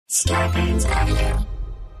Starburns Audio.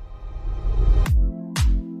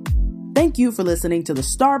 Thank you for listening to the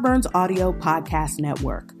Starburns Audio Podcast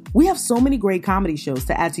Network. We have so many great comedy shows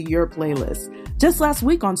to add to your playlist. Just last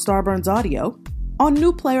week on Starburns Audio, on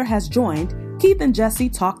New Player Has Joined, Keith and Jesse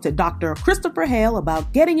talked to Dr. Christopher Hale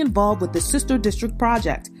about getting involved with the Sister District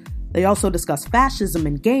Project. They also discuss fascism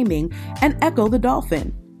in gaming and Echo the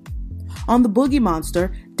Dolphin. On The Boogie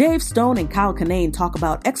Monster, Dave Stone and Kyle Kinane talk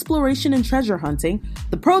about exploration and treasure hunting,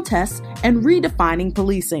 the protests, and redefining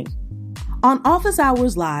policing. On Office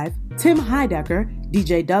Hours Live, Tim Heidecker,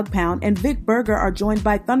 DJ Doug Pound, and Vic Berger are joined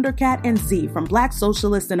by Thundercat and Z from Black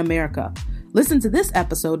Socialists in America. Listen to this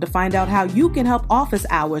episode to find out how you can help Office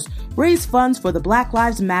Hours raise funds for the Black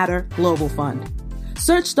Lives Matter Global Fund.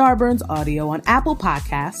 Search Starburns Audio on Apple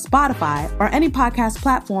Podcasts, Spotify, or any podcast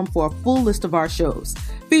platform for a full list of our shows,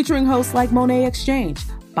 featuring hosts like Monet Exchange,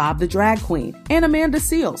 Bob the Drag Queen, and Amanda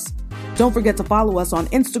Seals. Don't forget to follow us on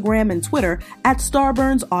Instagram and Twitter at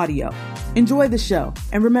Starburns Audio. Enjoy the show,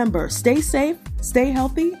 and remember, stay safe, stay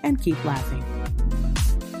healthy, and keep laughing.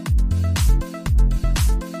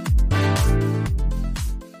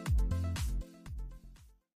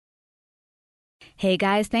 Hey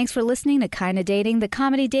guys, thanks for listening to Kinda Dating, the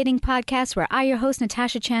comedy dating podcast where I, your host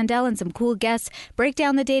Natasha Chandel, and some cool guests break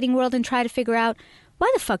down the dating world and try to figure out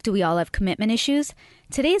why the fuck do we all have commitment issues?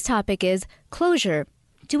 Today's topic is closure.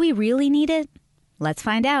 Do we really need it? Let's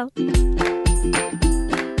find out.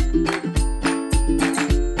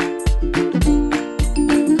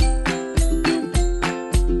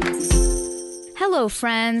 Hello,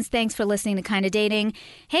 friends. Thanks for listening to Kinda Dating.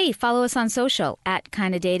 Hey, follow us on social at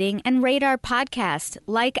Kinda Dating and rate our podcast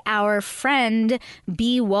like our friend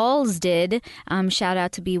B. Walls did. Shout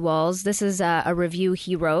out to B. Walls. This is a review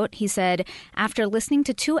he wrote. He said, after listening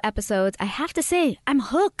to 2 episodes, I have to say, I'm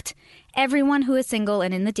hooked. Everyone who is single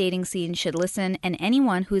and in the dating scene should listen, and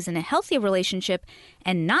anyone who's in a healthy relationship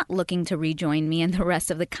and not looking to rejoin me and the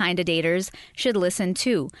rest of the Kinda Daters should listen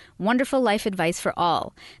too. Wonderful life advice for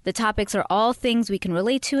all. The topics are all things we can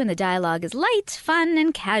relate to, and the dialogue is light, fun,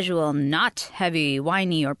 and casual, not heavy,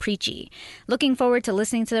 whiny, or preachy. Looking forward to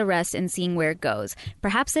listening to the rest and seeing where it goes.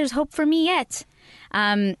 Perhaps there's hope for me yet.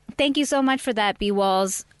 Thank you so much for that, B.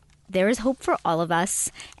 Walls. There is hope for all of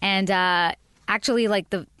us, and actually,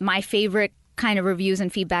 my favorite kind of reviews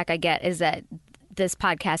and feedback I get is that this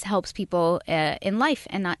podcast helps people in life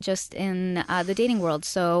and not just in the dating world.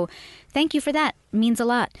 So thank you for that. It means a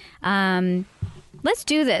lot. Let's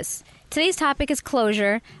do this. Today's topic is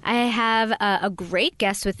closure. I have a great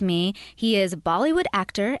guest with me. He is a Bollywood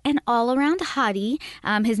actor and all-around hottie.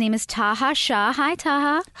 His name is Taaha Shah. Hi,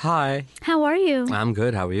 Taaha. Hi. How are you? I'm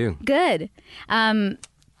good. How are you? Good. Taaha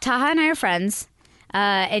and I are friends.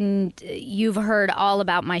 And you've heard all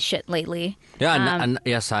about my shit lately. Yeah, and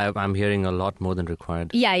yes, I'm hearing a lot more than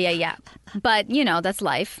required. Yeah. But, that's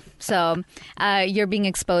life. So you're being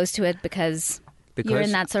exposed to it because you're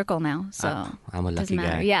in that circle now. So I'm a lucky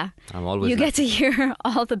guy. Yeah. I'm always You lucky. get to hear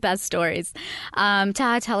all the best stories.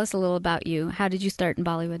 Taaha, tell us a little about you. How did you start in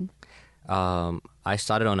Bollywood? I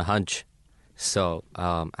started on a hunch. So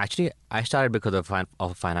actually, I started because of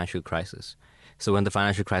a financial crisis. So when the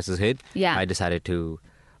financial crisis hit, I decided to,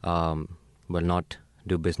 not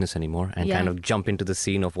do business anymore and kind of jump into the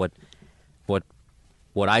scene of what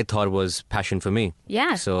I thought was passion for me.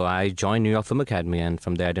 Yeah. So I joined New York Film Academy, and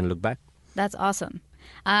from there I didn't look back. That's awesome.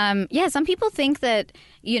 Some people think that,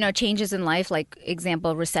 changes in life, like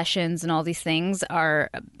example, recessions and all these things are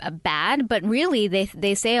bad. But really,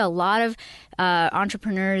 they say a lot of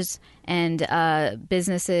entrepreneurs and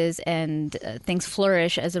businesses and things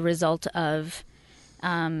flourish as a result of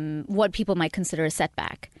what people might consider a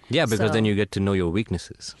setback. Yeah, because then you get to know your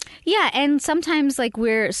weaknesses. Yeah, and sometimes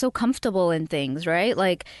we're so comfortable in things, right?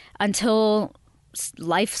 Until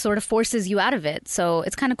life sort of forces you out of it. So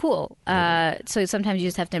it's kind of cool. So sometimes you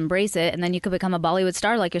just have to embrace it, and then you could become a Bollywood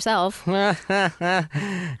star like yourself.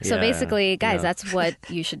 So basically, guys, that's what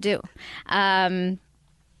you should do. All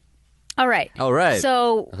right.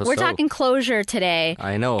 So we're talking closure today.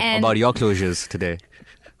 I know about your closures today.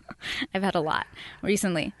 I've had a lot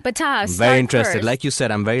recently. But Taaha, I'm very interested. First. Like you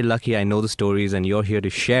said, I'm very lucky. I know the stories and you're here to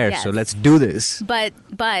share. Yes. So let's do this. But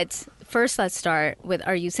first let's start with,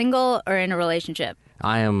 are you single or in a relationship?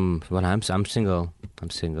 I'm single.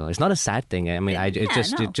 I'm single. It's not a sad thing. I mean,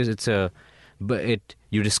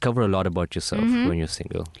 you discover a lot about yourself when you're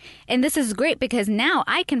single. And this is great because now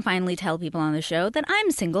I can finally tell people on the show that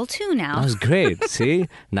I'm single too now. That's great. See?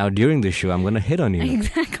 Now during the show, I'm going to hit on you.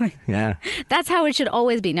 Exactly. Yeah. That's how it should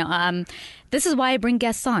always be. Now, this is why I bring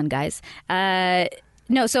guests on, guys.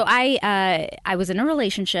 No, so I was in a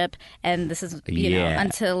relationship, and this is you know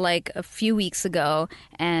until like a few weeks ago,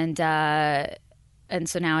 and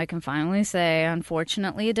so now I can finally say,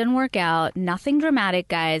 unfortunately, it didn't work out. Nothing dramatic,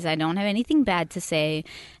 guys. I don't have anything bad to say.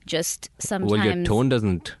 Just sometimes. Well, your tone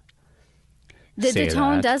doesn't. The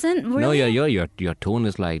tone doesn't really? No, your tone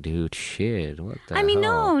is like, dude, shit. What the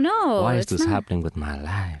hell? No. Why is this happening with my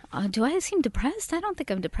life? Do I seem depressed? I don't think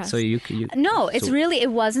I'm depressed. So you no, it's really,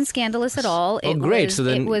 it wasn't scandalous at all. Great. So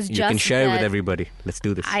then it was you just can share it with everybody. Let's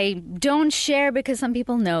do this. I don't share because some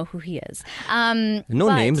people know who he is. No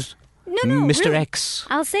names. No, Mr. really. X.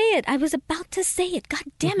 I'll say it. I was about to say it. God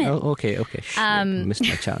damn it. Oh, okay. Shit. Missed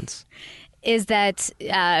my chance. Is that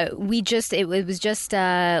it was just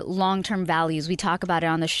long-term values. We talk about it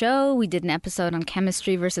on the show. We did an episode on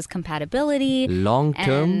chemistry versus compatibility.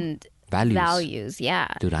 Long-term values, yeah.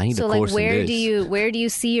 Dude, I need a So course like where in this. where do you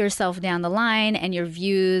see yourself down the line, and your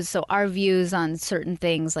views? So our views on certain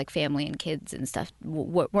things like family and kids and stuff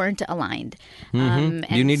weren't aligned. Do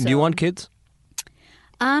you want kids?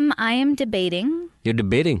 I am debating. You're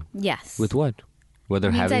debating? Yes. With what?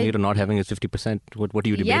 Whether having it or not having it is 50%. What are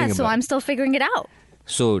you debating about? Yeah, so I'm still figuring it out.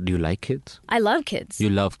 So do you like kids? I love kids. You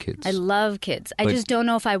love kids? I love kids. I just don't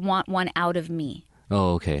know if I want one out of me.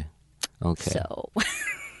 Oh, okay. So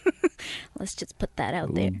let's just put that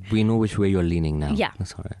out there. We know which way you're leaning now. Yeah.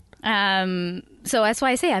 That's all right. So that's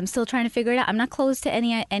why I say I'm still trying to figure it out. I'm not closed to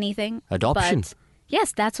anything. Adoption. But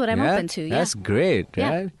yes, that's what I'm open to. Yeah. That's great,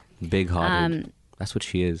 right? Yeah. Big-hearted. That's what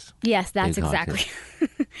she is. Yes, that's exactly.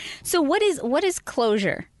 So what is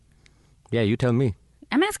closure? Yeah, you tell me.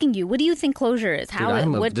 I'm asking you, what do you think closure is?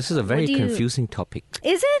 This is a very confusing topic.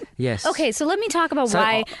 Is it? Yes. Okay, so let me talk about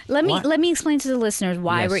why. Let me explain to the listeners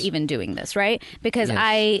why we're even doing this, right? Because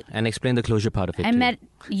and explain the closure part of it. I met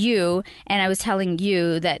you, and I was telling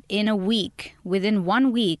you that within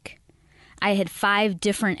 1 week, I had 5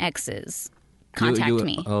 different exes contact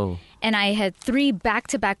me. Oh. And I had 3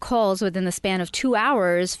 back-to-back calls within the span of 2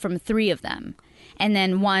 hours from 3 of them. And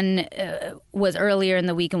then one was earlier in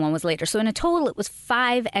the week and one was later. So in a total, it was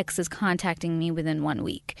 5 exes contacting me within 1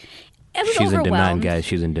 week. I was She's overwhelmed. in demand, guys.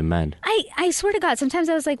 She's in demand. I swear to God, sometimes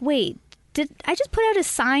I was like, wait, did I just put out a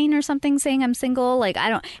sign or something saying I'm single? Like,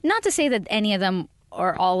 not to say that any of them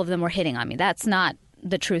or all of them were hitting on me. That's not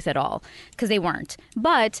the truth at all, because they weren't.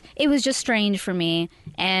 But it was just strange for me,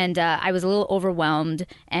 and I was a little overwhelmed.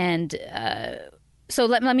 And so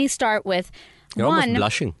let me start with You're almost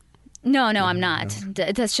blushing. No, I'm not.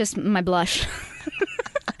 That's just my blush.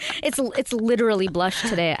 It's literally blush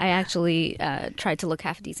today. I actually tried to look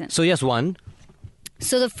half decent. So yes, one.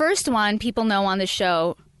 So the first one people know on the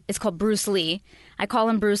show is called Bruce Lee. I call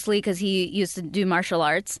him Bruce Lee because he used to do martial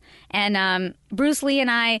arts. And Bruce Lee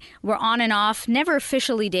and I were on and off, never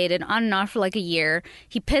officially dated, on and off for like a year.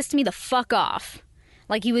 He pissed me the fuck off.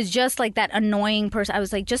 Like, he was just like that annoying person. I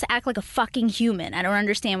was like, just act like a fucking human. I don't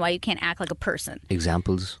understand why you can't act like a person.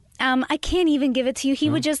 Examples? I can't even give it to you. He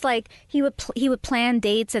would just like he would plan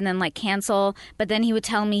dates and then like cancel, but then he would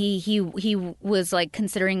tell me he was like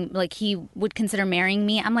considering, like he would consider marrying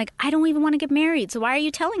me. I'm like, I don't even want to get married, so why are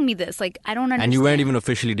you telling me this? Like, I don't understand. And you weren't even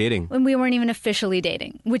officially dating. When we weren't even officially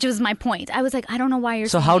dating, which was my point. I was like, I don't know why you're.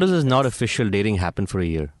 So how does this not official dating happen for a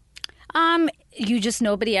year?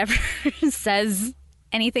 Nobody ever says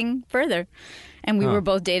anything further, and we were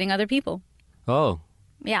both dating other people. Oh.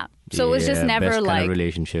 Yeah. So it was just never best like kind of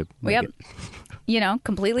relationship. Yep.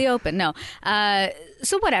 Completely open. No.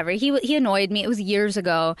 So whatever. He annoyed me. It was years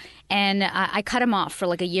ago, and I cut him off for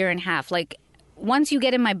like a year and a half. Like, once you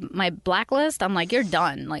get in my blacklist, I'm like, you're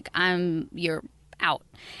done. Like, you're out.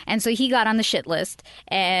 And so he got on the shit list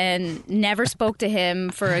and never spoke to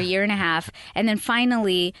him for a year and a half, and then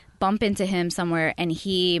finally bump into him somewhere, and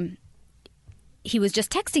he was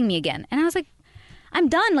just texting me again, and I was like, I'm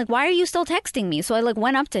done. Like, why are you still texting me? So I like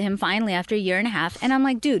went up to him finally after a year and a half, and I'm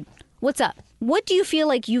like, dude, what's up? What do you feel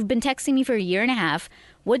like? You've been texting me for a year and a half.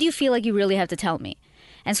 What do you feel like you really have to tell me?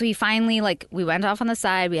 And so he finally, like, we went off on the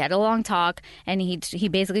side. We had a long talk, and he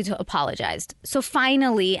basically apologized. So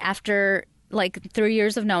finally, after like 3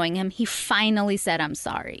 years of knowing him, he finally said, I'm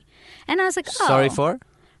sorry. And I was like, oh. Sorry for?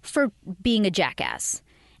 For being a jackass.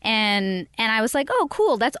 And I was like, oh,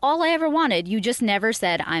 cool. That's all I ever wanted. You just never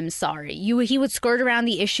said, I'm sorry. He would skirt around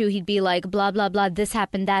the issue. He'd be like, blah, blah, blah. This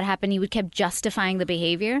happened, that happened. He would keep justifying the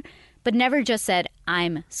behavior, but never just said,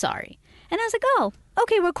 I'm sorry. And I was like, oh,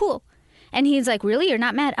 okay, we're cool. And he's like, really? You're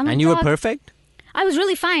not mad? I'm like, and you were perfect? I was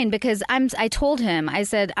really fine because I told him, I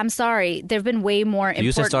said, I'm sorry. There have been way more important.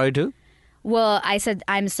 You said sorry too? Well, I said,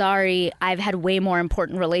 I'm sorry. I've had way more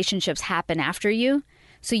important relationships happen after you.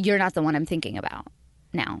 So you're not the one I'm thinking about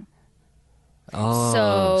now.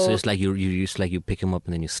 So it's like you pick him up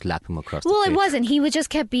and then you slap him across the face. Well, it wasn't. He would just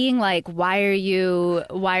kept being like, why are you,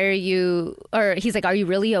 or he's like, are you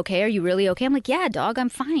really okay? Are you really okay? I'm like, yeah, dog, I'm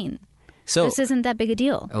fine. So this isn't that big a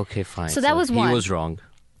deal. Okay, fine. So that was one. He was wrong.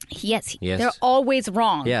 Yes, they're always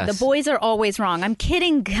wrong. Yes. The boys are always wrong. I'm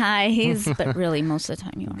kidding, guys, but really most of the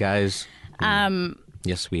time you are. Guys,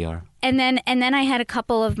 yes, we are. And then I had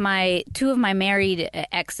two of my married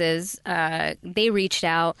exes. They reached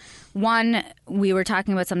out. One, we were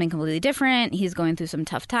talking about something completely different. He's going through some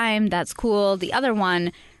tough time. That's cool. The other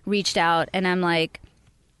one reached out, and I'm like,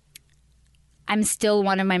 I'm still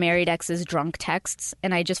one of my married exes' drunk texts,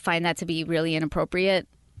 and I just find that to be really inappropriate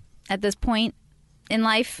at this point in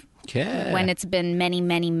life. Yeah. When it's been many,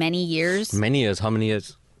 many, many years. Many years? How many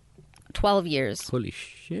years? 12 years. Holy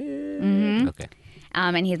shit. Mm-hmm. Okay.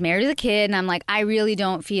 And he's married with a kid, and I'm like, I really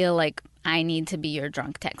don't feel like I need to be your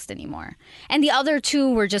drunk text anymore. And the other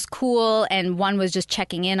two were just cool, and one was just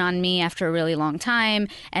checking in on me after a really long time,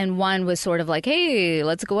 and one was sort of like, hey,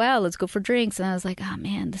 let's go out, let's go for drinks. And I was like, oh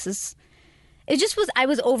man, I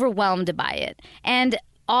was overwhelmed by it. And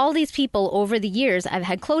all these people over the years I've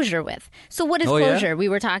had closure with. So what is closure? Yeah? We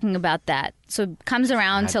were talking about that. So it comes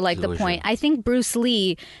around to like closure. The point. I think Bruce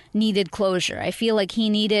Lee needed closure. I feel like he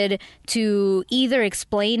needed to either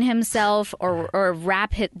explain himself or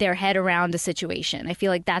wrap their head around the situation. I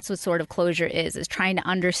feel like that's what sort of closure is trying to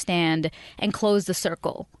understand and close the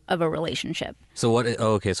circle of a relationship. So what?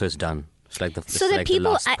 Oh, okay, so it's done. So that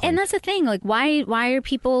people, and that's the thing. Like, why are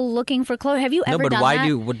people looking for closure? Have you ever done that? No, but why do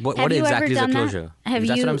you? What exactly is a closure? That's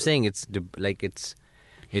what I'm saying.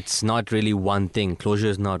 It's not really one thing. Closure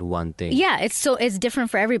is not one thing. Yeah, it's different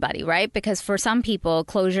for everybody, right? Because for some people,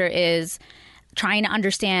 closure is trying to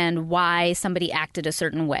understand why somebody acted a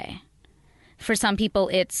certain way. For some people,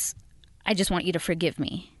 it's I just want you to forgive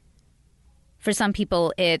me. For some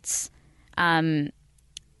people, it's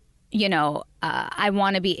I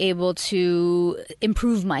want to be able to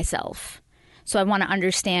improve myself. So I want to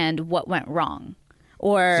understand what went wrong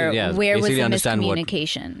or where was the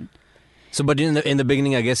miscommunication. But in the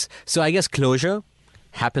beginning, I guess closure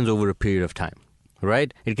happens over a period of time,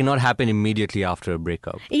 right? It cannot happen immediately after a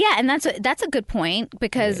breakup. Yeah, and that's a good point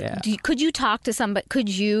because could you talk to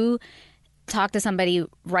somebody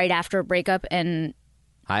right after a breakup and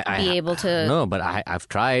be able to... No, but I've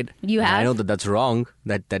tried. You have? I know that wrong.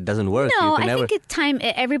 That doesn't work. No, I think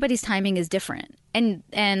everybody's timing is different. And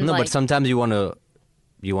no, but sometimes you want to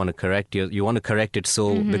correct it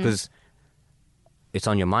because it's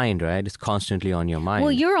on your mind, right? It's constantly on your mind.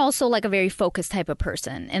 Well, you're also like a very focused type of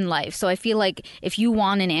person in life. So I feel like if you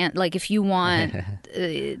want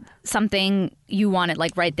something, you want it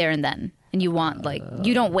like right there and then, and you want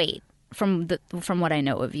you don't wait. From what I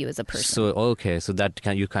know of you as a person. So that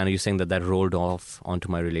you're saying that rolled off onto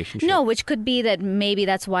my relationship? No, which could be that maybe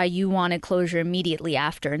that's why you wanted closure immediately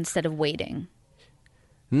after instead of waiting.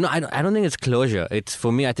 No, I don't think it's closure. It's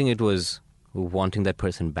for me. I think it was wanting that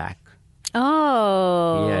person back.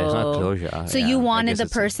 Oh, yeah, it's not closure. So you wanted the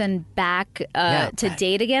person back to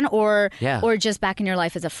date again, or just back in your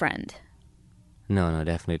life as a friend? No,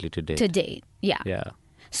 definitely to date. To date, yeah. Yeah.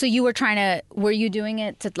 So were you doing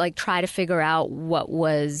it to like try to figure out what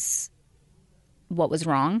was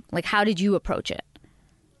wrong? Like, how did you approach it?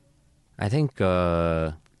 I think,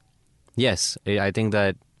 yes. I think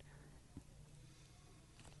that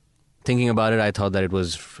thinking about it, I thought that it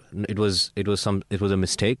was a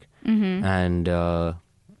mistake. Mm-hmm.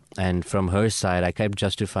 And from her side, I kept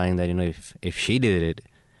justifying that, if she did it,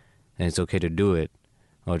 then it's okay to do it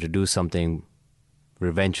or to do something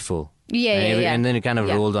revengeful. And then it kind of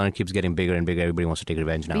rolls on and keeps getting bigger and bigger. Everybody wants to take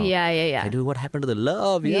revenge now. Yeah. Dude, what happened to the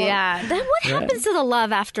love? Yeah. Then what happens to the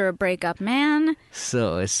love after a breakup, man?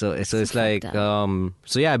 So it's like,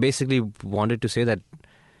 I basically wanted to say that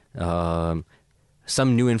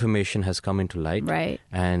some new information has come into light. Right.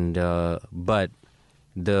 And, but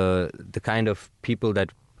the kind of people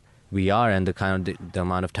that we are and the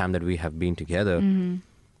amount of time that we have been together,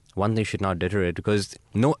 one thing should not deter it because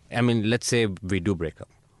let's say we do break up.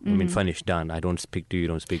 Finished, done. I don't speak to you, you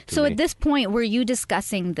don't speak to me. So at this point, were you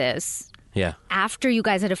discussing this after you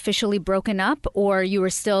guys had officially broken up, or you were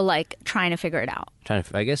still like trying to figure it out?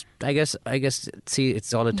 I guess. See,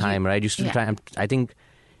 it's all the time, right? You still try. I think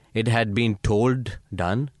it had been told,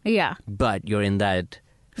 done. Yeah. But you're in that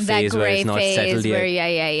phase where it's not settled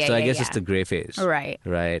yet. So I guess it's the gray phase, right?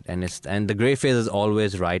 Right, and the gray phase is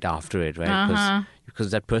always right after it, right? Because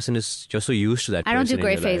that person is just so used to that. I don't do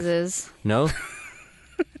gray phases. No.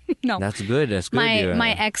 No. That's good.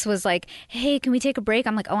 My ex was like, "Hey, can we take a break?"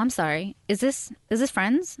 I'm like, "Oh, I'm sorry. Is this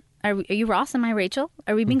Friends? Are you Ross? Am I Rachel?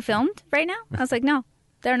 Are we being filmed right now?" I was like, "No,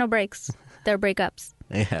 there are no breaks." They're breakups.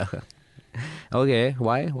 Yeah. Okay.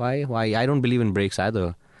 Why? I don't believe in breaks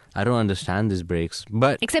either. I don't understand these breaks.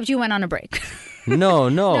 But except you went on a break. No.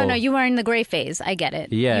 No, you were in the gray phase. I get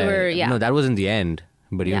it. Yeah. You were, No, that was in the end.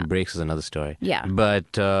 But even Yeah. breaks is another story. Yeah. But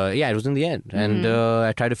it was in the end. And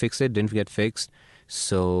I tried to fix it, didn't get fixed.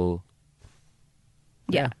 So...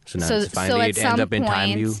 Yeah. So now finally it ends up in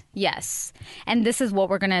time you. Yes. And this is what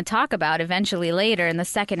we're going to talk about eventually later. In the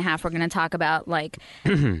second half, we're going to talk about like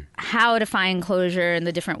how to find closure in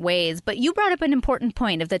the different ways. But you brought up an important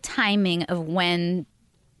point of the timing of when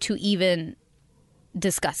to even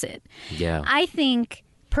discuss it. Yeah. I think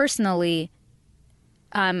personally,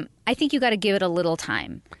 I think you got to give it a little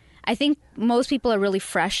time. I think most people are really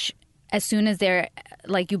fresh as soon as they're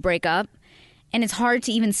like you break up, and it's hard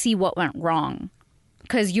to even see what went wrong.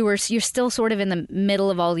 Because you're still sort of in the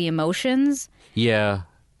middle of all the emotions. Yeah,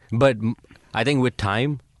 but I think with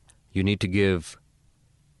time,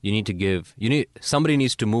 somebody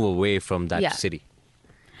needs to move away from that city.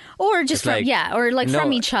 Or just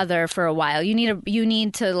from each other for a while. You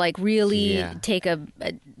need to like really take a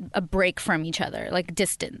break from each other, like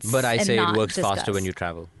distance. But I say it works faster when you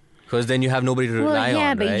travel. Because then you have nobody to rely on,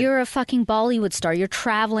 yeah, but right? you're a fucking Bollywood star. You're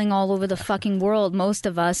traveling all over the fucking world. Most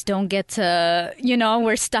of us don't get to,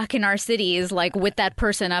 we're stuck in our cities, like, with that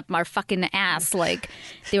person up our fucking ass. Like,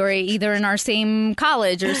 they were either in our same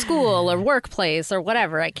college or school or workplace or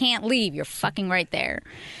whatever. I can't leave. You're fucking right there.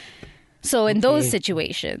 So in those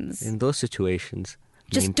situations...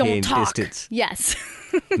 just don't talk. Distance. Yes.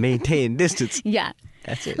 Maintain distance. Yeah.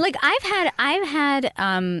 That's it. Like, I've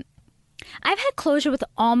had closure with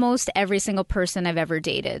almost every single person I've ever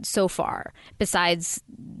dated so far, besides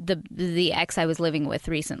the ex I was living with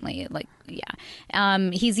recently. Like, yeah,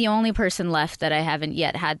 he's the only person left that I haven't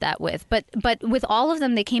yet had that with. But with all of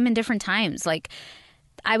them, they came in different times. Like,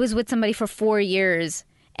 I was with somebody for 4 years,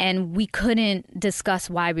 and we couldn't discuss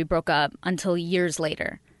why we broke up until years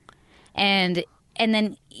later. And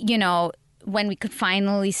then, when we could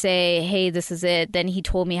finally say, hey, this is it, then he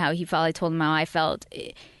told me how he felt. I told him how I felt.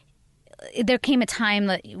 There came a time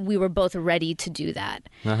that we were both ready to do that.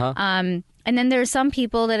 Uh-huh. And then there are some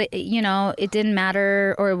people that, it didn't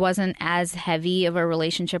matter, or it wasn't as heavy of a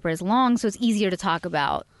relationship or as long, so it's easier to talk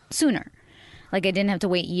about sooner. Like, I didn't have to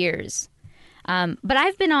wait years. But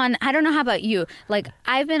I've been on, I don't know how about you, like,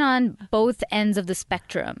 I've been on both ends of the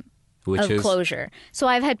spectrum of closure. So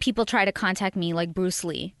I've had people try to contact me, like Bruce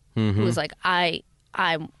Lee, who was like, I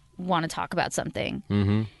want to talk about something.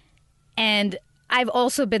 Mm-hmm. And I've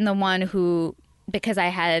also been the one who, because I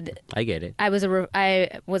get it. I was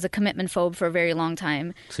a commitment phobe for a very long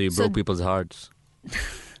time. So you broke people's hearts.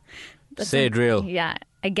 Say it real. Yeah,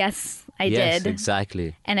 I guess I did. Yes,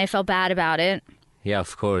 exactly. And I felt bad about it. Yeah,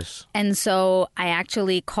 of course. And so I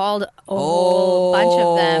actually called a whole bunch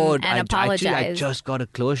of them and apologized. Actually, I just got a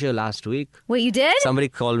closure last week. Wait, you did? Somebody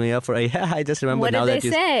called me up I just remember what now did they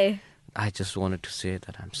say? I just wanted to say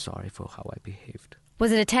that I'm sorry for how I behaved.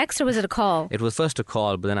 Was it a text or was it a call? It was first a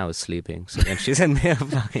call, but then I was sleeping. So then she sent me a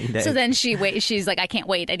fucking text. So then she's like, I can't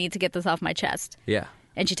wait. I need to get this off my chest. Yeah.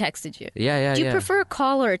 And she texted you. Yeah. Do you prefer a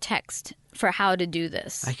call or a text for how to do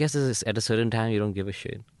this? I guess at a certain time you don't give a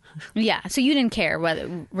shit. Yeah. So you didn't care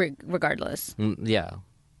regardless. Yeah.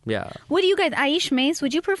 What do you guys, Aish, Mace,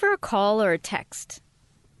 would you prefer a call or a text?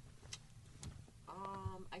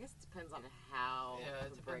 I guess it depends on how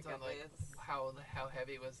it depends on like how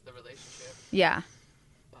heavy was the relationship. Yeah.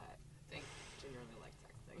 I think generally like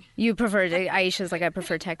texting. You prefer, Aisha's like, I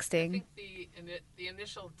prefer texting. I think the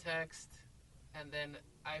initial text, and then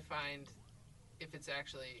I find if it's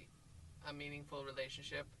actually a meaningful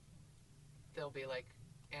relationship, they'll be like,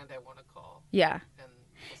 and I want to call. Yeah. And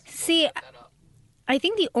we'll see, set that up. I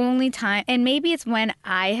think the only time, and maybe it's when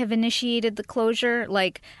I have initiated the closure,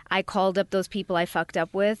 like I called up those people I fucked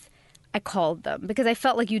up with. I called them because I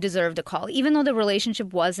felt like you deserved a call. Even though the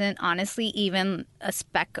relationship wasn't, honestly, even a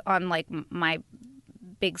speck on like my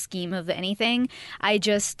big scheme of anything, I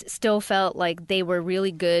just still felt like they were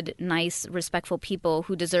really good, nice, respectful people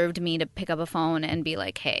who deserved me to pick up a phone and be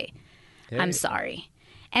like, hey, I'm sorry.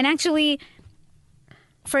 And actually,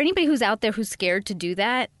 for anybody who's out there who's scared to do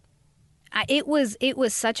that, it was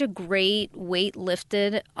such a great weight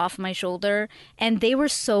lifted off my shoulder, and they were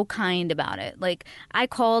so kind about it. Like, I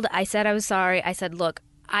called, I said I was sorry. I said, look,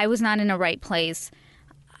 I was not in a right place.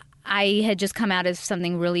 I had just come out of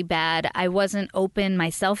something really bad. I wasn't open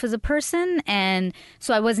myself as a person, and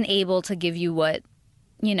so I wasn't able to give you what,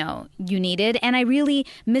 you needed. And I really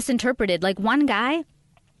misinterpreted. Like, one guy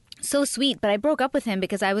So sweet, but I broke up with him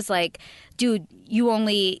because I was like, dude, you're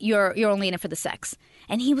only in it for the sex.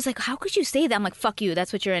 And he was like, how could you say that? I'm like, fuck you,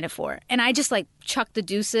 that's what you're in it for. And I just like chucked the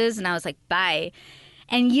deuces and I was like, bye.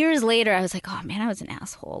 And years later, I was like, oh man, I was an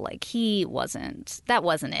asshole. Like that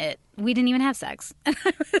wasn't it. We didn't even have sex.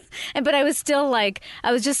 But I was still like,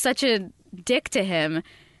 I was just such a dick to him.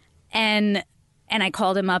 And I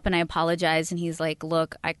called him up and I apologized, and he's like,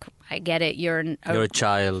 "Look, I get it. You're a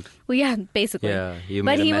child." Well, yeah, basically. Yeah, you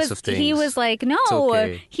made a mess of things. He was like, "No." It's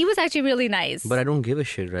okay. He was actually really nice. But I don't give a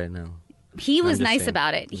shit right now. He was nice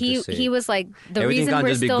about it. He was like, the reason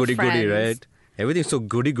we're still friends. Everything can't just be goody-goody, right? Everything's so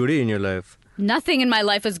goody-goody in your life. Nothing in my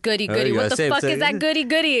life is goody-goody. What the fuck is that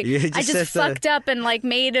goody-goody? I just fucked up and like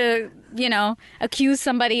accused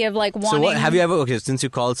somebody of like wanting. So have you ever? Okay, since you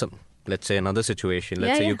called let's say another situation.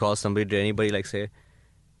 Let's say you call somebody. Did anybody like say,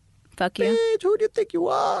 fuck you? Bitch, who do you think you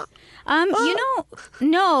are?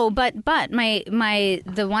 No, but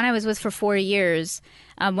the one I was with for 4 years,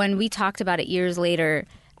 when we talked about it years later,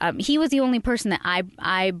 he was the only person that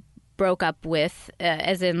I broke up with,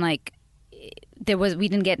 as in like we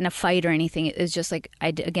didn't get in a fight or anything. It was just like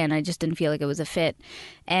I just didn't feel like it was a fit,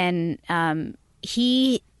 and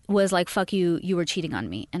he was like, fuck you, you were cheating on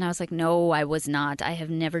me. And I was like, no, I was not. I have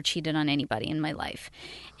never cheated on anybody in my life.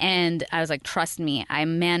 And I was like, trust me,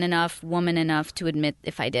 I'm man enough, woman enough to admit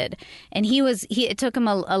if I did. And it took him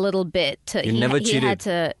a little bit to. You never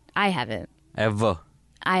cheated? I haven't. Ever?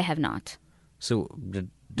 I have not. So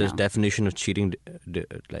does definition of cheating,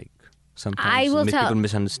 like sometimes people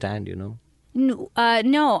misunderstand,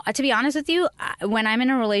 No, to be honest with you, when I'm in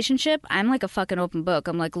a relationship, I'm like a fucking open book.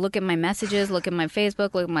 I'm like, look at my messages, look at my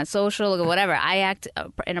Facebook, look at my social, look at whatever. I act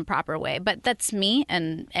in a proper way. But that's me,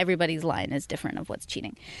 and everybody's line is different of what's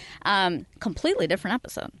cheating. Completely different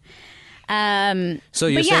episode.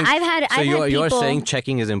 You're saying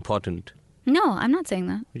checking is important. No, I'm not saying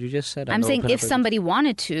that. You just said. I'm saying if somebody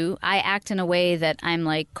wanted to, I act in a way that I'm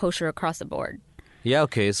like kosher across the board. Yeah,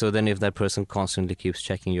 okay. So then if that person constantly keeps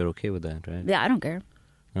checking, you're okay with that, right? Yeah, I don't care.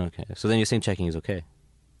 Okay. So then you're saying checking is okay?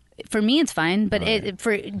 For me, it's fine. But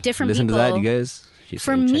for different Listen people... Listen to that, you guys.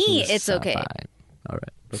 For me, it's okay. Fine. All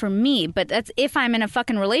right. For me. But that's if I'm in a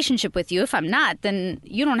fucking relationship with you. If I'm not, then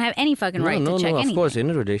you don't have any fucking right to check anything. Of course.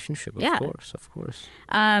 In a relationship, of course.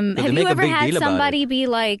 Have you ever had somebody be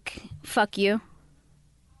like, fuck you?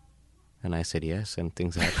 And I said yes, and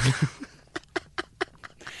things happened.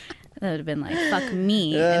 That would have been like, fuck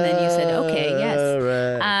me. And then you said, okay, yes.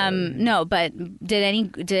 Right. No, but did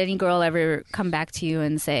any girl ever come back to you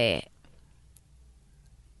and say...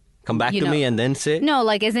 Come back to me and then say? No,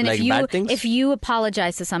 like as in like if you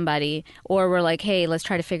apologize to somebody or were like, hey, let's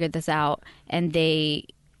try to figure this out, and they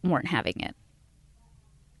weren't having it.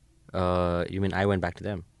 You mean I went back to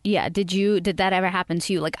them? Yeah. Did that ever happen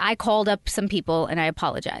to you? Like I called up some people and I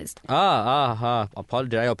apologized. Did I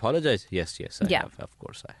apologize? Yes, I have. Of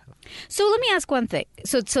course I have. So let me ask one thing.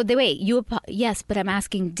 Yes, but I'm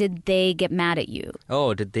asking, did they get mad at you?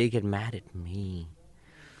 Oh, did they get mad at me?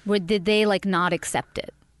 Did they like not accept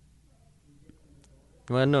it?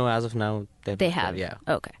 Well, no, as of now, they have. Yeah.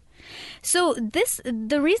 Okay. So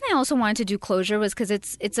the reason I also wanted to do closure was because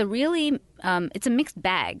it's a really it's a mixed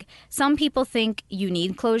bag. Some people think you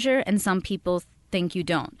need closure and some people think you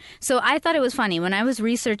don't. So I thought it was funny when I was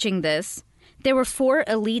researching this. There were 4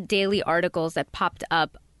 Elite Daily articles that popped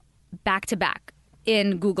up back to back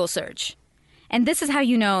in Google search, and this is how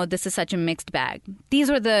you know this is such a mixed bag.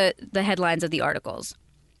 These were the headlines of the articles.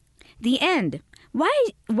 The end.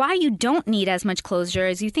 Why you don't need as much closure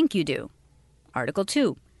as you think you do. Article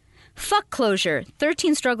 2. Fuck closure.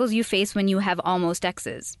 13 struggles you face when you have almost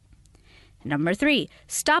exes. Number 3.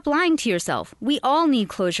 Stop lying to yourself. We all need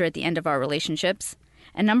closure at the end of our relationships.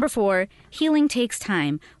 And number 4. Healing takes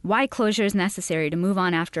time. Why closure is necessary to move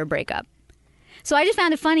on after a breakup. So I just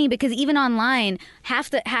found it funny because even online, half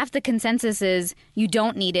the consensus is you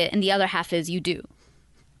don't need it and the other half is you do.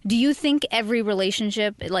 Do you think every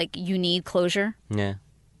relationship, like, you need closure? Yeah.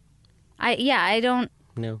 I don't...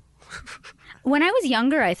 No. When I was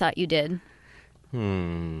younger, I thought you did.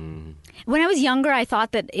 When I was younger, I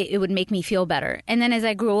thought that it would make me feel better. And then as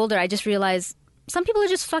I grew older, I just realized some people are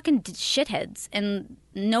just fucking shitheads. And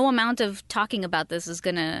no amount of talking about this is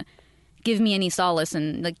going to give me any solace.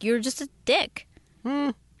 And, like, you're just a dick.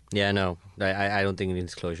 Yeah, no. I don't think it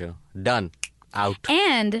needs closure. Done. Out.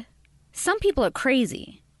 And some people are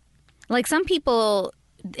crazy. Like, some people,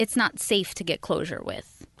 it's not safe to get closure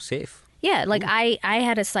with. Safe? Yeah, like, I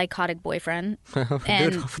had a psychotic boyfriend.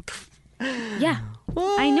 And Dude, yeah,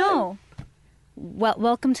 what? I know. Well,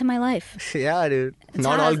 welcome to my life. Yeah, dude.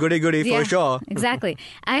 Not all goody-goody for sure. Exactly.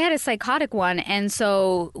 I had a psychotic one, and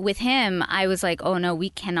so with him, I was like, oh no, we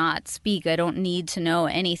cannot speak. I don't need to know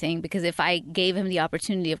anything, because if I gave him the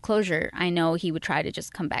opportunity of closure, I know he would try to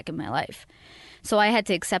just come back in my life. So I had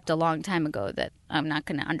to accept a long time ago that I'm not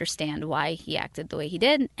going to understand why he acted the way he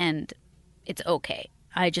did, and it's okay.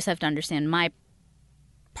 I just have to understand my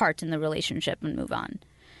part in the relationship and move on.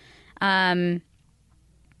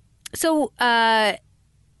 So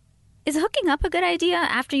is hooking up a good idea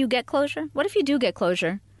after you get closure? What if you do get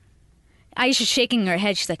closure? Aisha's shaking her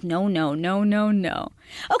head. She's like, no.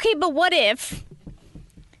 Okay, but what if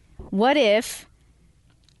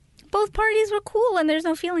both parties were cool and there's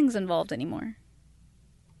no feelings involved anymore?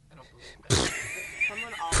 I don't believe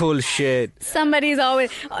that. Bullshit. Somebody's always...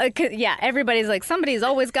 everybody's like, somebody's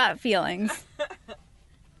always got feelings.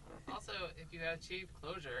 Also, if you achieve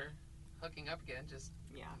closure, hooking up again just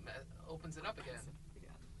opens it up again.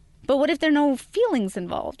 But what if there are no feelings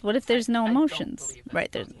involved? What if there's no emotions? I don't believe that.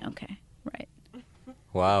 Right, there's... Okay, right.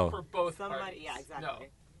 Wow. For both parties. Yeah, exactly. No.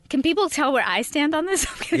 Can people tell where I stand on this?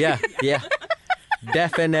 Yeah.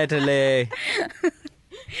 Definitely.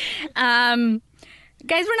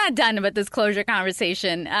 Guys, we're not done about this closure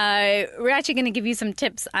conversation. We're actually going to give you some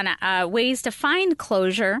tips on ways to find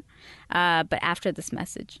closure, but after this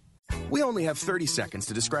message. We only have 30 seconds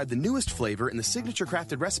to describe the newest flavor in the Signature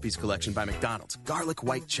Crafted Recipes collection by McDonald's, Garlic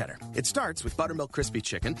White Cheddar. It starts with buttermilk crispy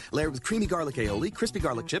chicken, layered with creamy garlic aioli, crispy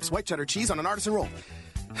garlic chips, white cheddar cheese on an artisan roll.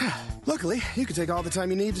 Luckily, you can take all the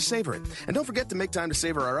time you need to savor it. And don't forget to make time to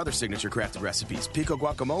savor our other Signature Crafted recipes, pico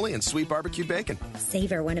guacamole and sweet barbecue bacon.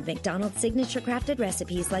 Savor one of McDonald's Signature Crafted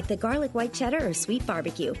recipes like the garlic white cheddar or sweet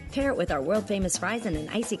barbecue. Pair it with our world-famous fries and an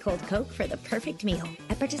icy cold Coke for the perfect meal.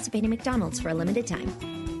 At participating McDonald's for a limited time.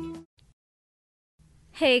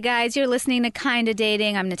 Hey guys, you're listening to Kinda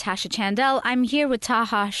Dating. I'm Natasha Chandel. I'm here with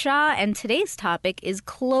Taaha Shah, and today's topic is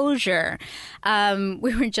closure.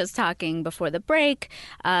 We were just talking before the break.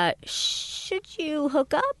 Should you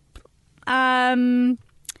hook up?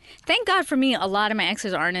 Thank God for me, a lot of my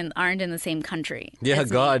exes aren't in the same country. Yeah,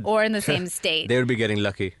 as me, God. or in the same state. They would be getting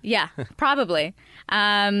lucky. Yeah, probably.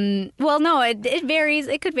 Well, no, it varies.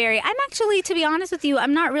 It could vary. I'm actually, to be honest with you,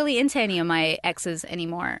 I'm not really into any of my exes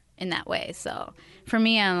anymore in that way. So for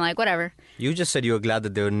me, I'm like, whatever. You just said you were glad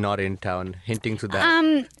that they were not in town, hinting to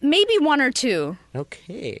that. Maybe one or two.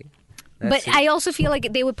 Okay. But I also feel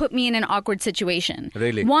like they would put me in an awkward situation.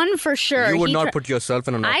 Really? One for sure. You would not put yourself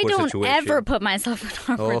in an awkward situation. I don't ever put myself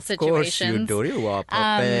in awkward situations. Of course you do. You are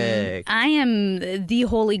perfect. I am the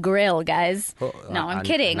holy grail, guys. Oh, no, I'm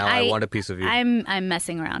kidding. Now I want a piece of you. I'm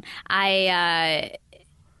messing around.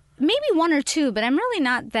 Maybe one or two, but I'm really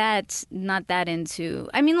not that into.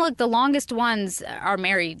 I mean, look, the longest ones are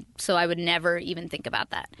married, so I would never even think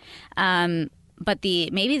about that. But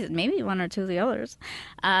maybe one or two of the others.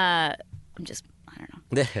 I don't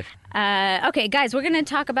know. Okay, guys, we're going to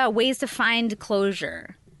talk about ways to find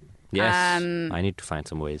closure. Yes, I need to find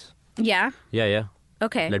some ways. Yeah? Yeah.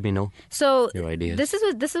 Okay. Let me know your ideas. This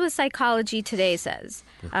is what Psychology Today says.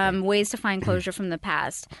 Okay. Ways to find closure from the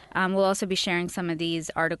past. We'll also be sharing some of these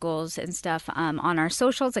articles and stuff on our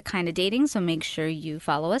socials at Kinda Dating, so make sure you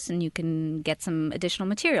follow us and you can get some additional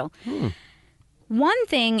material. One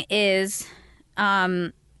thing is...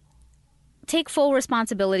 take full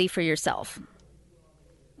responsibility for yourself.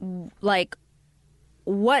 Like,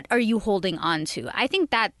 what are you holding on to? I think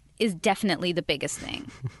that is definitely the biggest thing.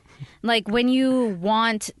 Like, when you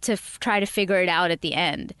want to try to figure it out at the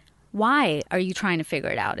end, why are you trying to figure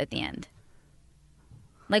it out at the end?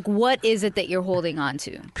 Like, what is it that you're holding on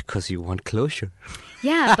to? Because you want closure.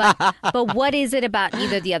 Yeah, but what is it about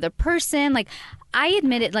either the other person? Like, I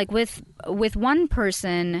admit it, like, with one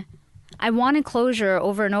person... I wanted closure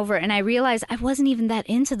over and over, and I realized I wasn't even that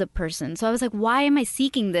into the person. So I was like, why am I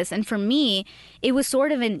seeking this? And for me, it was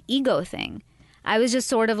sort of an ego thing. I was just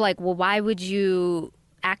sort of like, well, why would you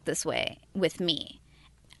act this way with me?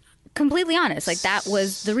 Completely honest. Like, that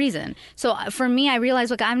was the reason. So for me, I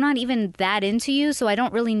realized, look, I'm not even that into you, so I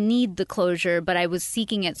don't really need the closure, but I was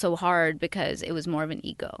seeking it so hard because it was more of an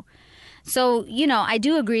ego. So, I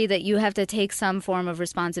do agree that you have to take some form of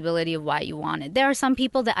responsibility of why you want it. There are some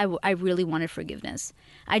people that I really wanted forgiveness.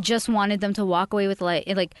 I just wanted them to walk away with,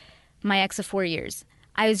 like my ex of 4 years.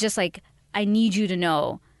 I was just like, I need you to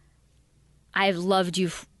know I've loved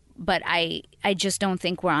you, but I just don't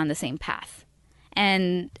think we're on the same path.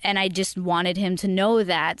 And I just wanted him to know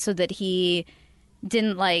that so that he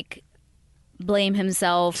didn't, blame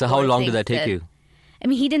himself. So how long did that take you? I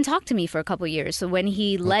mean, he didn't talk to me for a couple of years. So when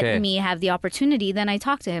he let me have the opportunity, then I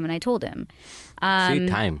talked to him and I told him. See,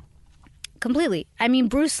 time. completely. I mean,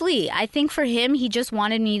 Bruce Lee, I think for him, he just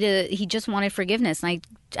wanted forgiveness. And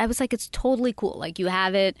I was like, it's totally cool. Like, you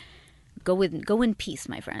have it. Go in peace,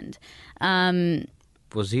 my friend.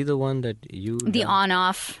 Was he the one that you... The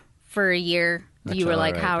on-off for a year. You were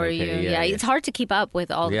like, how are you? Yeah, it's hard to keep up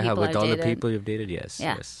with all the people I've dated. Yeah, with all the people you've dated, yes.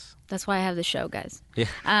 Yeah. Yes. That's why I have the show, guys. Yeah.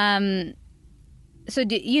 So,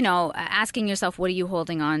 asking yourself, what are you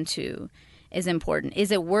holding on to is important.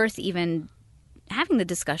 Is it worth even having the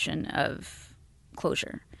discussion of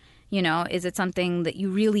closure? Is it something that you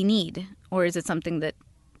really need, or is it something that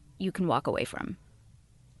you can walk away from?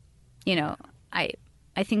 I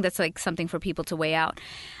think that's like something for people to weigh out.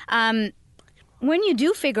 When you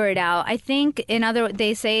do figure it out, I think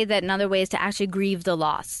they say that another way is to actually grieve the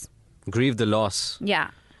loss. Grieve the loss.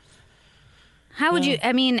 Yeah. How would you,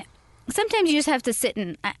 sometimes you just have to sit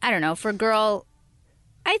and, I don't know, for a girl,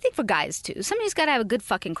 I think for guys too, somebody's got to have a good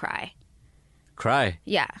fucking cry. Cry?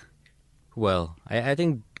 Yeah. Well, I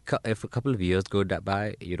think if a couple of years go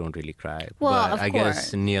by, you don't really cry. Well, but of I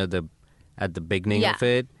course. guess at the beginning of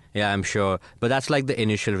it, yeah, I'm sure. But that's like the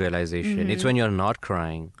initial realization. Mm-hmm. It's when you're not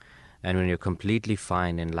crying and when you're completely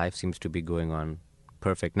fine and life seems to be going on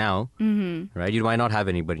perfect now, right? You might not have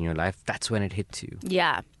anybody in your life. That's when it hits you.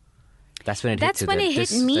 Yeah. That's when it hits you. That's when it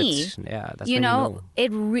hit me. That's when you know.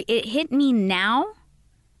 It hit me now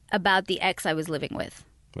about the ex I was living with.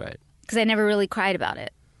 Right. Because I never really cried about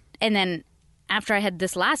it. And then after I had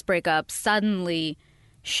this last breakup, suddenly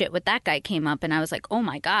shit with that guy came up and I was like, oh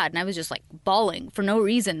my God. And I was just like bawling for no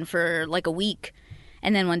reason for like a week.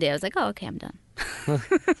 And then one day I was like, oh, okay, I'm done.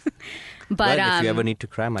 But if you ever need to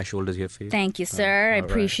cry, my shoulder's here for you. Thank you, sir. I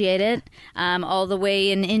appreciate it. All the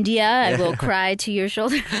way in India, I will cry to your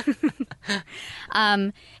shoulder.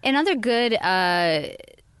 Another good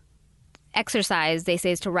exercise, they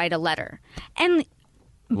say, is to write a letter.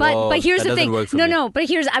 But here's the thing.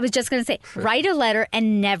 I was just going to say, write a letter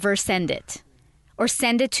and never send it. Or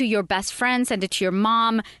send it to your best friend, send it to your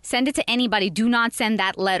mom, send it to anybody. Do not send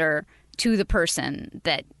that letter to the person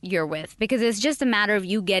that you're with, because it's just a matter of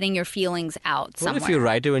you getting your feelings out somewhere. What if you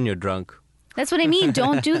write it when you're drunk? That's what I mean.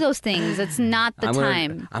 Don't do those things. It's not the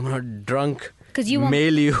time. I'm not drunk. Because you won't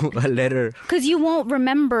mail you a letter. Because you won't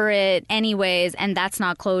remember it anyways, and that's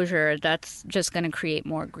not closure. That's just going to create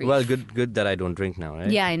more grief. Well, good that I don't drink now,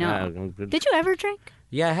 right? Yeah, I know. Did you ever drink?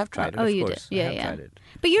 Yeah, I have tried it. Oh, of you course. did. Yeah, I have tried it.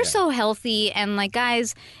 But you're so healthy, and like,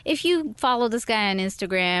 guys, if you follow this guy on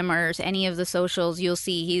Instagram or any of the socials, you'll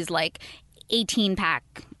see he's like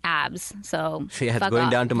 18-pack abs. So yeah, it's going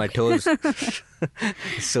down to my toes. It's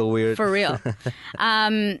so weird. For real.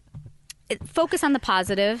 Focus on the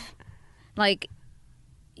positive. Like,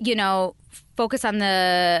 focus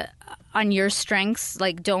on your strengths.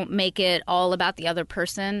 Like, don't make it all about the other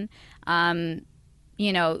person.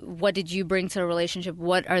 What did you bring to the relationship?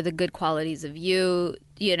 What are the good qualities of you?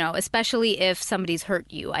 Especially if somebody's hurt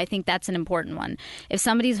you. I think that's an important one. If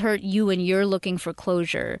somebody's hurt you and you're looking for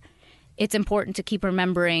closure, it's important to keep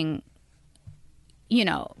remembering,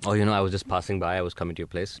 Oh, I was just passing by. I was coming to your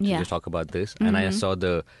place to just talk about this. And I saw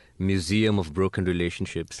the Museum of Broken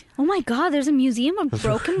Relationships. Oh, my God. There's a Museum of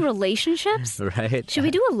Broken Relationships? Right. Should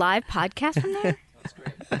we do a live podcast from there? That's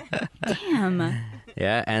great. Damn.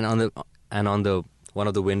 Yeah, and on the one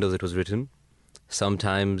of the windows it was written,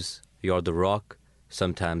 sometimes you're the rock,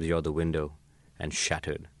 sometimes you're the window, and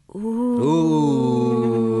shattered. Ooh.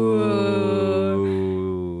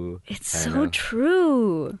 It's so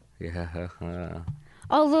true. Yeah.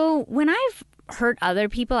 Although when I've hurt other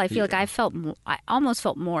people, I feel like I almost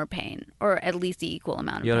felt more pain, or at least the equal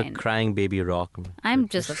amount of pain. You're a crying baby rock. I'm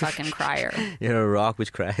just a fucking crier. You're a rock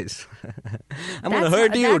which cries. I'm going to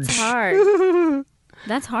hurt you. That's hard.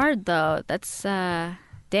 That's hard, though. That's,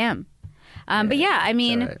 damn. But yeah, I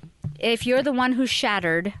mean, if you're the one who's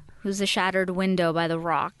the shattered window by the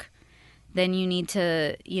rock, then you need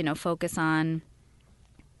to, focus on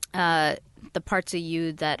the parts of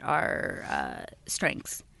you that are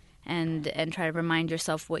strengths, and try to remind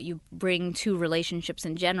yourself what you bring to relationships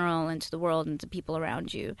in general and to the world and to people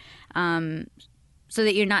around you, so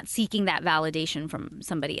that you're not seeking that validation from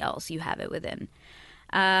somebody else. You have it within.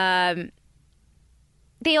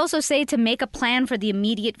 They also say to make a plan for the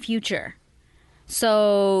immediate future.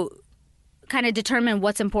 So kind of determine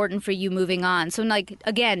what's important for you moving on. So, like,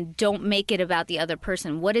 again, don't make it about the other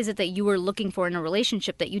person. What is it that you were looking for in a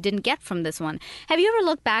relationship that you didn't get from this one? Have you ever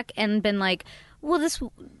looked back and been like, well,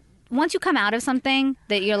 once you come out of something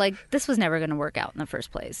that you're like, this was never going to work out in the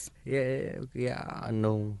first place?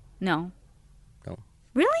 No. No? No.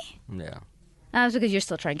 Really? Yeah. That's because you're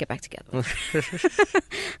still trying to get back together.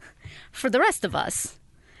 For the rest of us.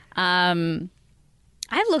 I've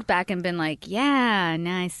looked back and been like, yeah,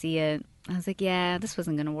 now I see it. I was like, yeah, this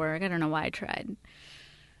wasn't going to work. I don't know why I tried.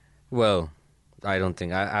 Well, I don't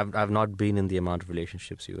think I've not been in the amount of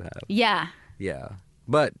relationships you have. Yeah. Yeah,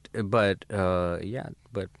 but yeah.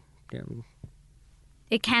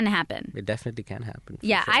 It can happen. It definitely can happen.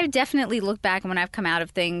 Yeah, sure. I've definitely looked back when I've come out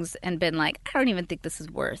of things and been like, I don't even think this is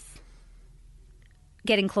worth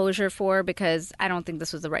getting closure for because I don't think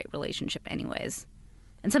this was the right relationship anyways.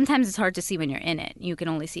 And sometimes it's hard to see when you're in it. You can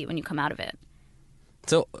only see it when you come out of it.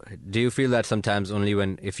 So, do you feel that sometimes only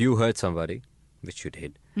if you hurt somebody, which you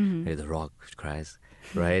did, the rock cries,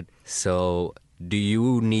 right? So, do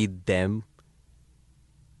you need them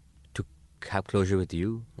to have closure with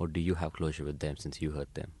you, or do you have closure with them since you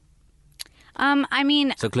hurt them? I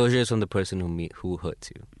mean... So, closure is from the person who hurts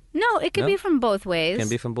you. No, it could be from both ways. Can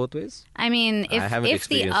be from both ways? I mean, if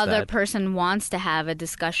the other that. person wants to have a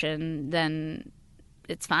discussion, then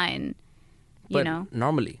it's fine. But know?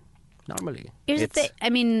 Normally. Here's the thing. I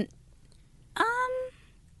mean...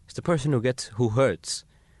 It's the person who hurts,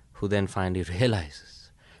 who then finally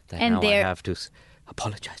realizes that and now I have to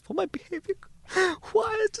apologize for my behavior.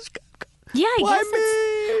 Why is this guy? Yeah,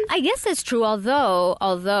 I guess that's true. Although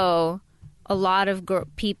a lot of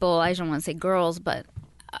people, I don't want to say girls, but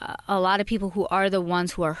a lot of people who are the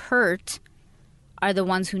ones who are hurt are the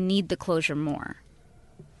ones who need the closure more.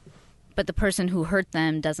 But the person who hurt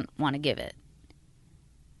them doesn't want to give it.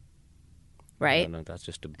 Right? No, that's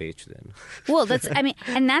just a bitch then. Well, that's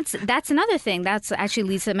another thing. That's actually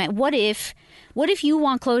leads to what if you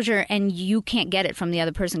want closure and you can't get it from the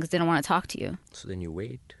other person because they don't want to talk to you? So then you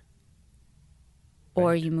wait.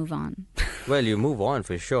 Or you move on. Well, you move on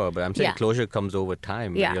for sure, but I'm saying closure comes over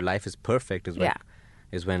time. Yeah. Your life is perfect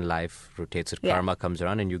is when life rotates, karma comes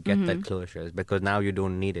around and you get that closure. It's because now you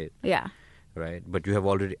don't need it. Yeah. Right? But you have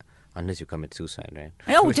already... Unless you commit suicide, right?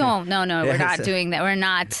 Oh, don't. No, we're not doing that. We're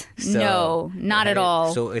not. Not at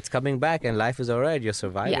all. So it's coming back and life is all right. You're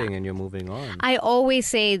surviving and you're moving on. I always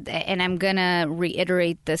say, and I'm going to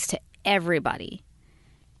reiterate this to everybody,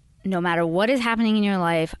 no matter what is happening in your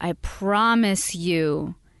life, I promise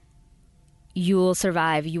you will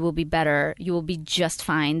survive. You will be better. You will be just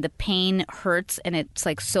fine. The pain hurts and it's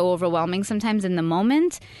like so overwhelming sometimes in the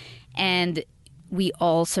moment. And we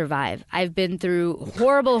all survive. I've been through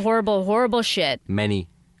horrible shit. Many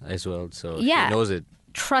as well, so he knows it.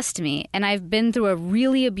 Trust me. And I've been through a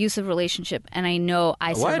really abusive relationship, and I know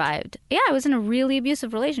I survived. Yeah, I was in a really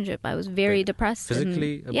abusive relationship. I was very depressed.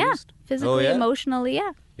 Physically abused? Yeah, physically, emotionally,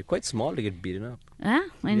 yeah. You're quite small to get beaten up. Yeah,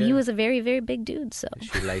 and he was a very, very big dude, so.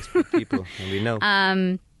 She likes big people, and we know.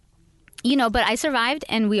 But I survived,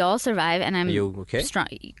 and we all survive, and I'm you okay? strong.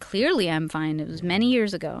 Clearly, I'm fine. It was many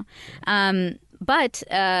years ago. But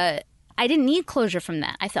I didn't need closure from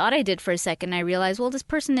that. I thought I did for a second. I realized, well, this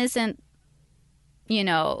person isn't, in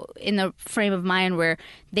the frame of mind where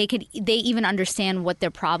they even understand what their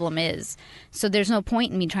problem is. So there's no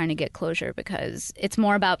point in me trying to get closure because it's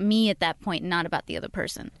more about me at that point, not about the other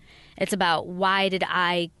person. It's about why did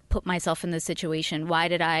I put myself in this situation? Why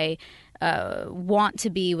did I want to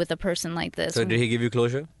be with a person like this? So did he give you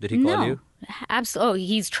closure? Did he call you? Absolutely. Oh,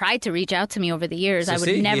 he's tried to reach out to me over the years. So I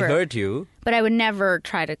would never. He hurt you, but I would never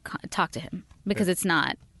try to talk to him because it's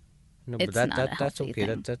not. No, it's but not a that's healthy okay.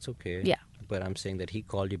 thing. That's okay. Yeah. But I'm saying that he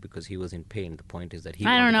called you because he was in pain. The point is that he.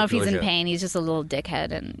 I don't know if closure. he's in pain. He's just a little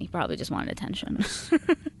dickhead, and he probably just wanted attention.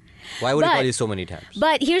 Why would he call you so many times?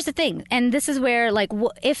 But here's the thing, and this is where, like,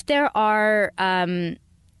 if there are.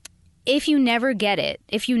 If you never get it,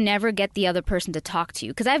 if you never get the other person to talk to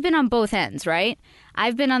you, because I've been on both ends, right?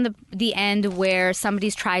 I've been on the end where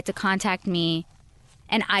somebody's tried to contact me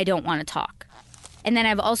and I don't want to talk. And then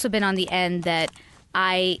I've also been on the end that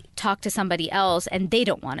I talk to somebody else and they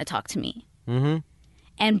don't want to talk to me. Mm-hmm.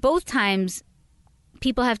 And both times,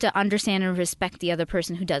 people have to understand and respect the other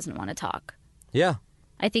person who doesn't want to talk. Yeah.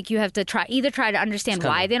 I think you have to try to understand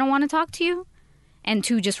why they don't want to talk to you and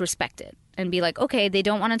to just respect it. And be like, okay, they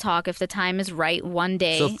don't want to talk. If the time is right, one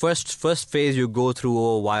day. So first phase you go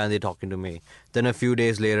through, why aren't they talking to me? Then a few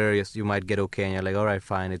days later, you might get okay, and you're like, all right,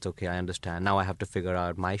 fine, it's okay, I understand. Now I have to figure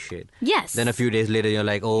out my shit. Yes. Then a few days later, you're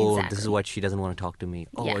like, this is what she doesn't want to talk to me.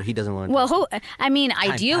 Oh, or he doesn't want to talk to me. I mean,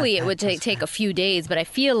 ideally it would take a few days, but I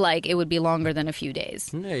feel like it would be longer than a few days.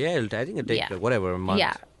 Yeah, I think it takes whatever, a month.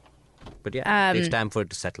 Yeah. But it takes time for it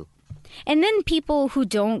to settle. And then people who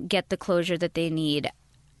don't get the closure that they need,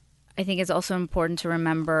 I think it's also important to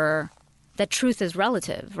remember that truth is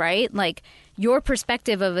relative, right? Like, your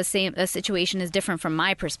perspective of a situation is different from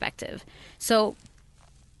my perspective. So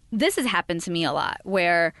this has happened to me a lot,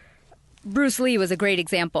 where Bruce Lee was a great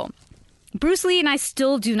example. Bruce Lee and I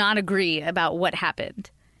still do not agree about what happened.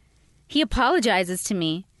 He apologizes to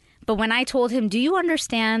me, But when I told him, do you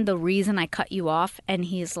understand the reason I cut you off? And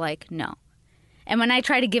he's like, no. And when I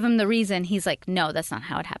try to give him the reason, he's like, no, that's not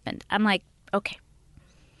how it happened. I'm like, okay.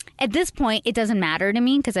 At this point, it doesn't matter to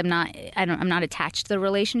me because I'm not attached to the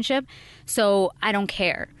relationship, so I don't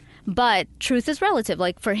care. But truth is relative.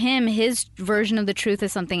 Like for him, his version of the truth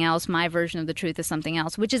is something else. My version of the truth is something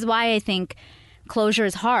else, which is why I think closure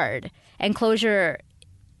is hard. And closure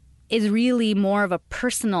is really more of a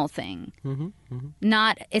personal thing.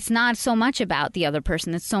 It's not so much about the other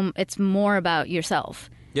person. It's more about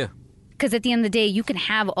yourself. Yeah. Because at the end of the day, you can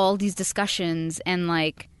have all these discussions and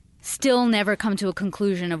like still never come to a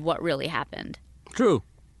conclusion of what really happened. True.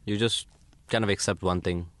 You just kind of accept one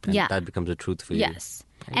thing, and that becomes the truth for you. Yes.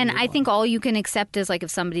 And I think all you can accept is like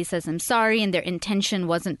if somebody says, I'm sorry, and their intention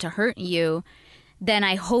wasn't to hurt you, then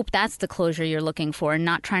I hope that's the closure you're looking for, and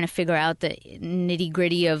not trying to figure out the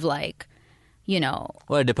nitty-gritty of like, you know.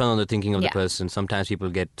 Well, it depends on the thinking of the person. Sometimes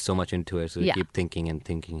people get so much into it, so they keep thinking and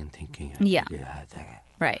thinking and thinking. And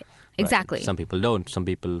Right. Exactly. But some people don't. Some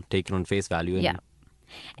people take it on face value. And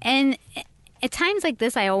And at times like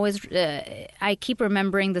this, I keep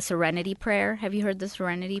remembering the Serenity Prayer. Have you heard the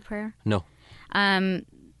Serenity Prayer? No.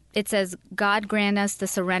 It says, God grant us the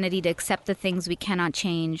serenity to accept the things we cannot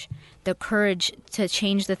change, the courage to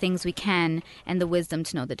change the things we can, and the wisdom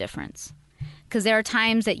to know the difference. Because there are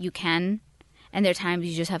times that you can, and there are times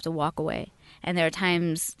you just have to walk away. And there are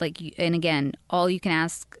times, and again, all you can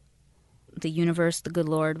ask the universe, the good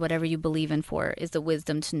Lord, whatever you believe in for, is the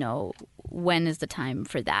wisdom to know when is the time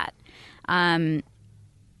for that.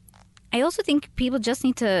 I also think people just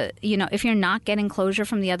need to, if you're not getting closure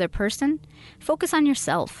from the other person, focus on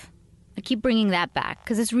yourself. I keep bringing that back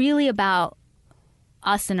because it's really about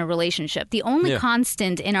us in a relationship. The only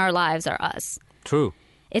constant in our lives are us. True.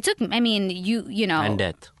 It took, And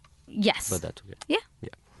death. Yes. But that's okay. Yeah.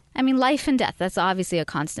 I mean, life and death, that's obviously a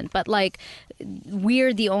constant. But,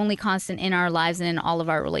 we're the only constant in our lives and in all of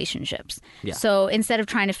our relationships. Yeah. So instead of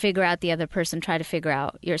trying to figure out the other person, try to figure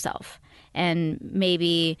out yourself. And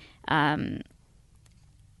maybe, again,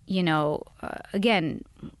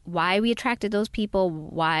 why we attracted those people,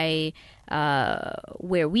 why,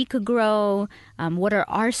 where we could grow, what are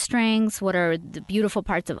our strengths, what are the beautiful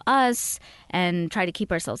parts of us, and try to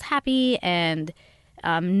keep ourselves happy and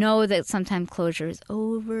know that sometimes closure is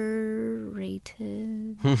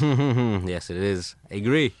overrated. Yes, it is. I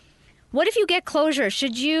agree. What if you get closure?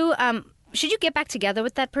 Should you get back together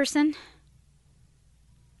with that person?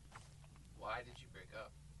 Why did you break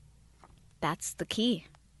up? That's the key.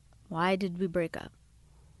 Why did we break up?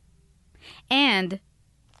 And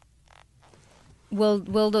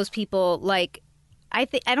will those people I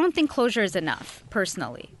don't think closure is enough,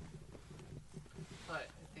 personally. But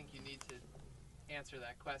I think you need to answer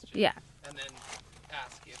that question. Yeah. And then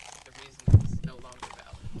ask if the reason is no longer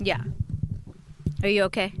valid. Yeah. Are you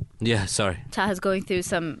okay? Yeah, sorry. Taaha's going through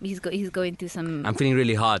some. He's going through some. I'm feeling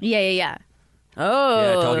really hot. Yeah. Oh,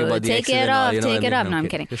 yeah, talking about the take exes it and all, off. you know Take it what I off. mean? No, I'm I'm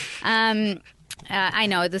kidding. kidding. I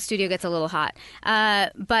know the studio gets a little hot.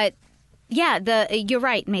 But yeah, you're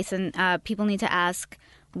right, Mason. People need to ask,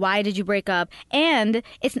 why did you break up? And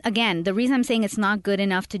it's, again, the reason I'm saying it's not good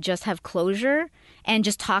enough to just have closure and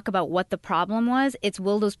just talk about what the problem was. It's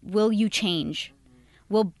will you change?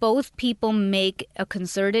 Will both people make a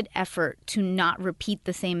concerted effort to not repeat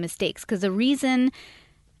the same mistakes? Because the reason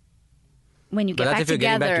when you get back together,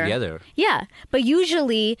 getting back together. Yeah, but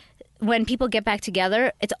usually when people get back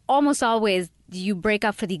together, it's almost always you break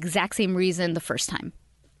up for the exact same reason the first time.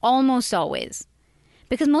 Almost always.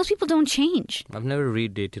 Because most people don't change. I've never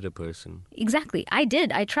re-dated a person. Exactly. I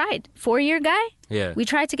did. I tried. 4-year guy? Yeah. We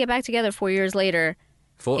tried to get back together 4 years later.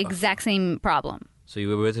 Exact same problem. So you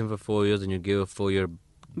were with him for 4 years and you gave a 4-year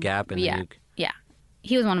gap? And Yeah. Then Yeah.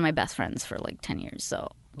 He was one of my best friends for 10 years.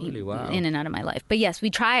 So really, wow. In and out of my life. But yes, we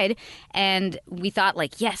tried and we thought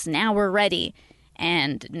yes, now we're ready.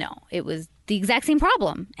 And no, it was the exact same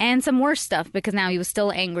problem and some worse stuff because now he was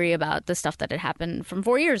still angry about the stuff that had happened from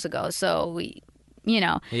 4 years ago. So we,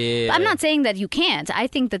 Yeah. I'm not saying that you can't. I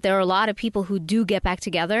think that there are a lot of people who do get back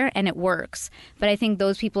together and it works. But I think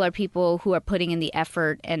those people are people who are putting in the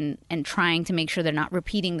effort and trying to make sure they're not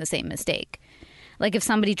repeating the same mistake. Like if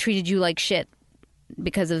somebody treated you like shit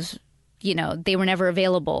because of, they were never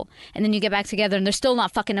available. And then you get back together and they're still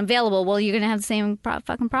not fucking available. Well, you're going to have the same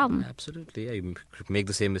fucking problem. Absolutely. Yeah, you make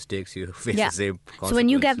the same mistakes. You face the same consequences. So when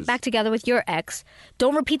you get back together with your ex,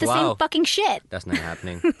 don't repeat the same fucking shit. That's not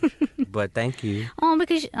happening. But thank you. Oh,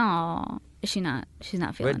 because... is she not? She's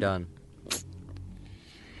not feeling We're done.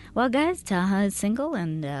 Well, guys, Taaha is single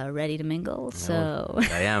and ready to mingle, so...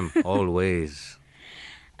 I am, always.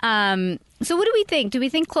 So what do we think? Do we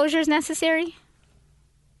think closure is necessary?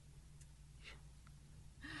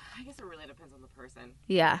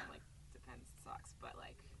 Yeah. Like, depends, sucks, but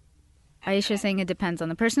like. Aisha's saying it depends on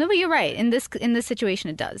the person. No, but you're right. In this situation,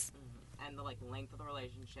 it does. And the like length of the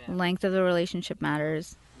relationship. Length of the relationship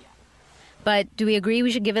matters. Yeah. But do we agree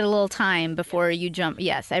we should give it a little time before you jump?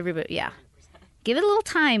 Yes, everybody. Yeah. 100%. Give it a little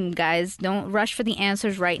time, guys. Don't rush for the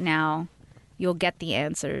answers right now. You'll get the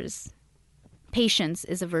answers. Patience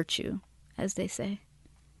is a virtue, as they say.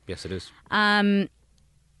 Yes, it is.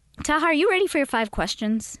 Taaha, are you ready for your 5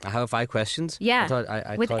 questions? I have 5 questions? Yeah. I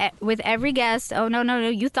thought... With every guest... Oh, no.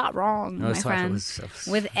 You thought wrong, No, my sorry, friend. I was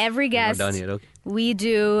With every guest, not done yet, okay. we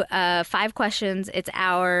do 5 questions. It's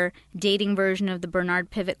our dating version of the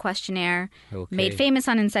Bernard Pivot questionnaire. Okay. Made famous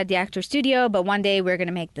on Inside the Actor Studio, but one day we're going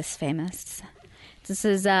to make this famous. This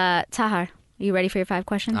is... Taaha, are you ready for your 5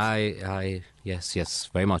 questions? Yes,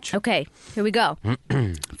 very much. Okay, here we go.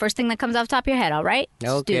 First thing that comes off the top of your head, all right?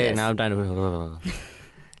 Let's do Okay, this. now I'm trying to...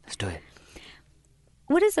 Let's do it.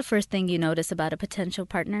 What is the first thing you notice about a potential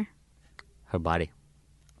partner? Her body.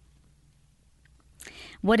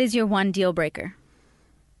 What is your one deal breaker?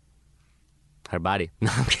 Her body.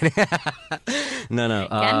 No, I'm kidding. No.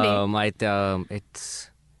 Can be.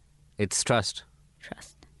 It's trust.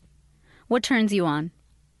 Trust. What turns you on?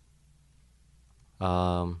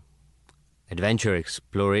 Adventure,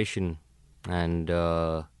 exploration, and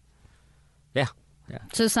yeah.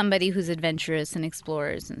 So somebody who's adventurous and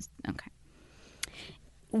explorers. And, okay.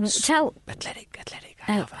 Athletic.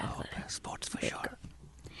 I love sports for sure.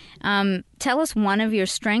 Tell us one of your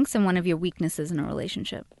strengths and one of your weaknesses in a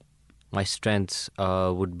relationship. My strengths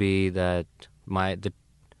would be that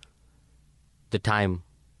the time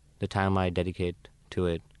I dedicate to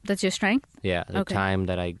it. That's your strength? Yeah, the Okay. time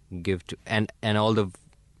that I give to and all the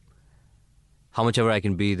how much ever I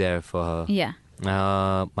can be there for her. Yeah.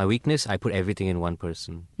 My weakness, I put everything in one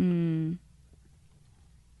person.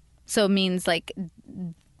 So it means like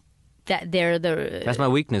that they're the... That's my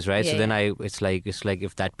weakness, right? Yeah, so then it's like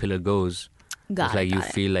if that pillar goes, it's like you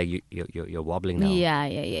feel like you're wobbling now. Yeah.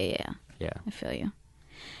 Yeah. I feel you.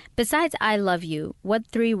 Besides I love you, what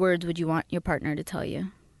 3 words would you want your partner to tell you?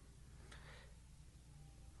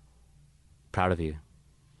 Proud of you.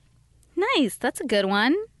 Nice. That's a good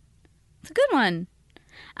one. It's a good one.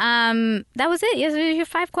 That was it. Yes, your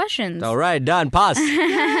 5 questions. All right, done. Pass.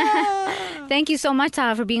 Thank you so much,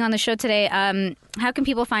 Taaha, for being on the show today. How can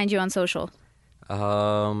people find you on social?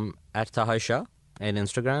 At Taaha Shah on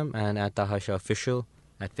Instagram and at Taaha Shah Official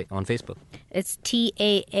on Facebook. It's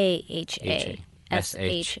Taaha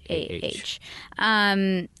SHAH.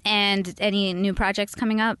 And any new projects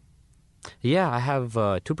coming up? Yeah, I have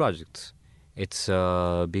 2 projects. It's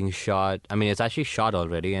being shot. I mean, it's actually shot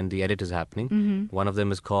already, and the edit is happening. Mm-hmm. One of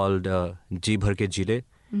them is called Ji Bhar Ke Jile,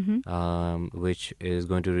 which is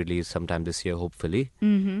going to release sometime this year, hopefully.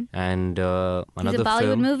 Mm-hmm. And another These are Bollywood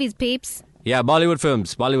film. movies, peeps. Yeah, Bollywood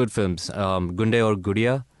films. Gunde or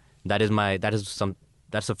Gudiya.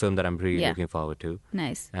 That's a film that I'm really looking forward to.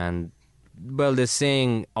 Nice. And well, they're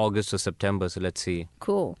saying August or September, so let's see.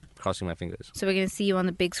 Cool. Crossing my fingers. So we're going to see you on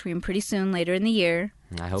the big screen pretty soon, later in the year.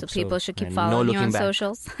 I hope so. So people should keep And following no you on looking back.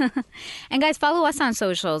 socials. And guys, follow us on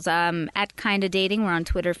socials at Kinda Dating. We're on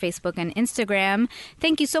Twitter, Facebook, and Instagram.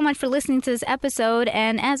 Thank you so much for listening to this episode.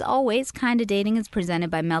 And as always, Kinda Dating is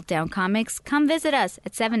presented by Meltdown Comics. Come visit us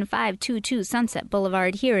at 7522 Sunset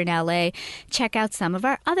Boulevard here in LA. Check out some of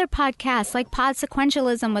our other podcasts like Pod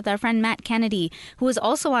Sequentialism with our friend Matt Kennedy, who was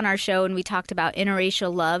also on our show, and we talked about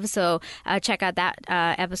interracial love. So check out that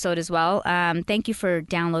episode as well. Thank you for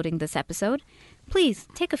downloading this episode. Please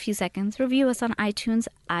take a few seconds, review us on iTunes.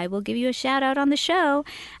 I will give you a shout out on the show.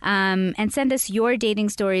 And send us your dating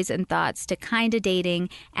stories and thoughts to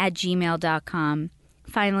kindadating@gmail.com.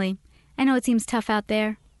 Finally, I know it seems tough out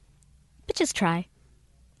there, but just try.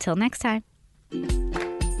 Till next time.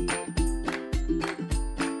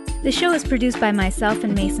 The show is produced by myself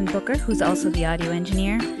and Mason Booker, who's also the audio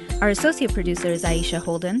engineer. Our associate producer is Aisha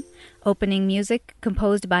Holden. Opening music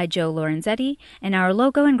composed by Joe Lorenzetti, and our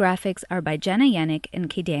logo and graphics are by Jenna Yannick and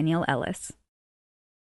K. Daniel Ellis.